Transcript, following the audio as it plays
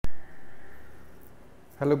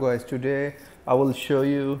Hello guys, today I will show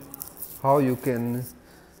you how you can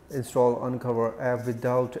install Uncover app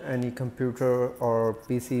without any computer or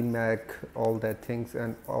PC, Mac, all that things,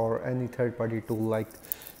 and or any third-party tool like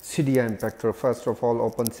cydia impactor. First of all,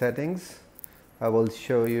 open settings. I will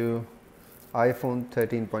show you iPhone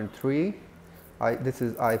 13.3. This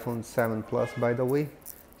is iPhone 7 Plus, by the way.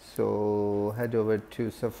 So head over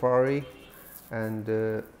to Safari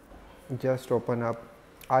and just open up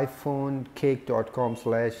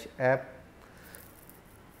iPhonecake.com/app.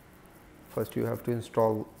 First you have to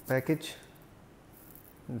install package,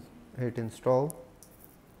 hit install.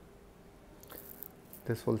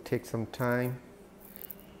 This will take some time.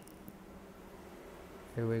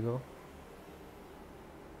 Here we go.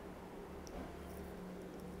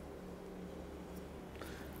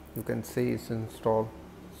 You can see it's installed.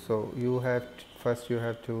 So you have first you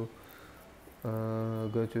have to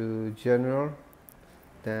go to general,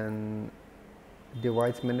 then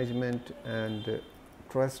device management and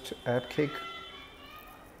trust AppKick.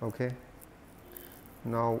 Okay,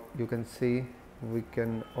 now you can see we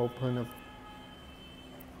can open up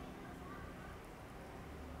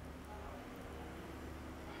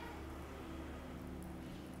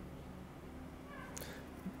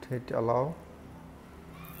hit allow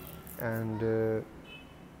and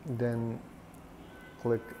then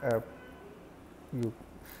click app.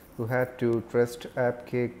 You have to trust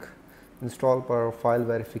AppKick install for file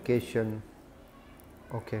verification.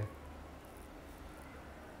 Okay,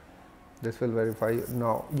 this will verify.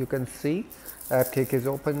 Now you can see AppKick is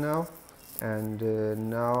open now, and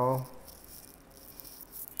now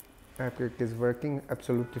AppKick is working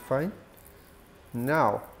absolutely fine.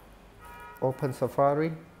 Now open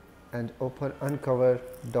Safari and open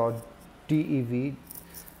uncover.dev,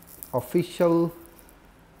 official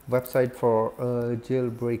website for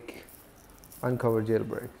jailbreak, Uncover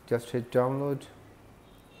jailbreak. Just hit download.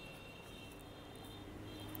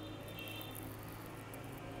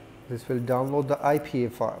 This will download the IPA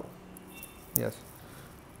file. Yes,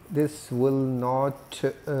 this will not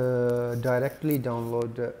directly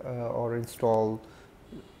download or install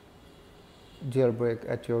jailbreak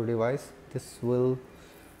at your device. This will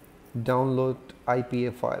download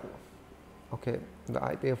IPA file. Okay, the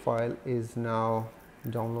IPA file is now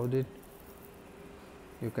downloaded.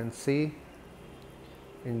 You can see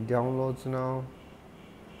in downloads now.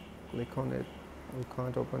 Click on it. We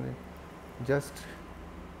can't open it. Just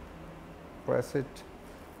press it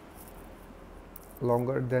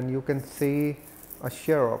longer, then you can see a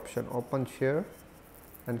share option. Open share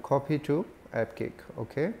and copy to AppKick.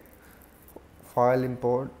 Okay, file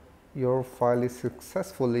import. Your file is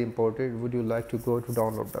successfully imported. Would you like to go to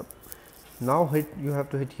download them? Now you have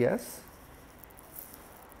to hit yes.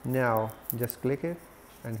 Now just click it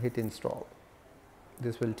and hit install.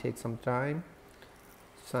 This will take some time,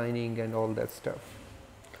 signing and all that stuff.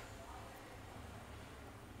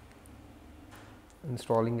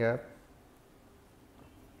 Installing app.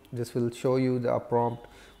 This will show you the prompt.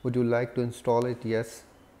 Would you like to install it? Yes.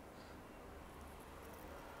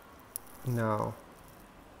 Now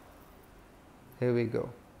here we go.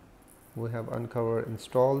 We have Uncover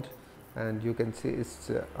installed, and you can see it's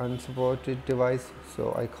an unsupported device,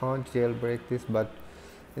 so I can't jailbreak this, but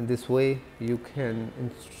in this way you can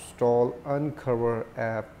install Uncover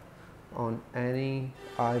app on any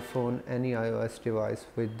iPhone, any iOS device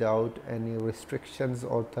without any restrictions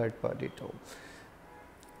or third-party tool.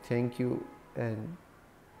 Thank you and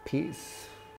peace.